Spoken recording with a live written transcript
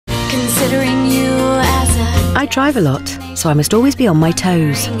considering you as a I drive a lot, so I must always be on my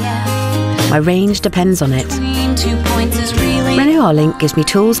toes. My range depends on it. between 2 points is really Renault R-Link gives me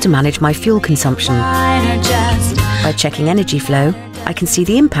tools to manage my fuel consumption. fine or just By checking energy flow, I can see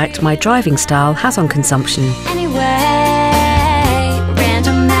the impact my driving style has on consumption. anyway.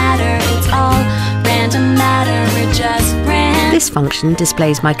 Random matter, it's all random matter. We're just random. This function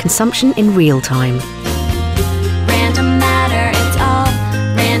displays my consumption in real time, Random matter, it's all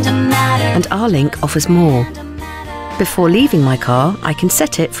random matter. and R-Link offers more. Before leaving my car, I can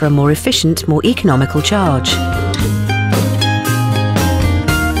set it for a more efficient, more economical charge.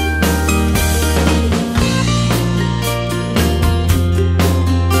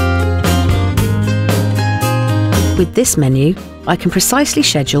 With this menu, I can precisely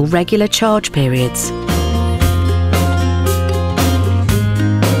schedule regular charge periods.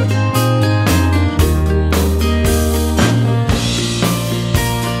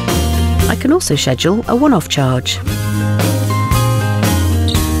 I can also schedule a one-off charge.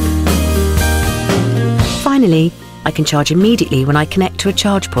 Finally, I can charge immediately when I connect to a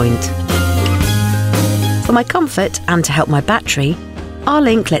charge point. For my comfort and to help my battery,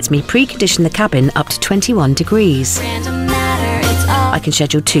 R-Link lets me precondition the cabin up to 21 degrees. Random matter, it's all I can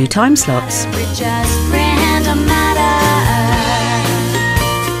schedule 2 time slots. we're just random matter.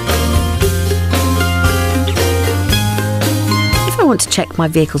 If I want to check my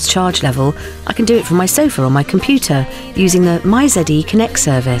vehicle's charge level, I can do it from my sofa or my computer using the My ZOE Connect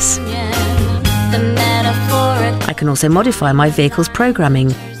service. The metaphoric I can also modify my vehicle's programming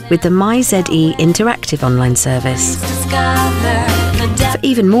with the My ZOE Interactive online service. discover the For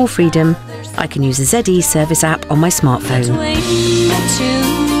even more freedom, I can use the ZE service app on my smartphone. between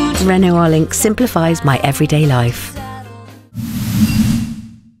the two. Renault R-Link simplifies my everyday life.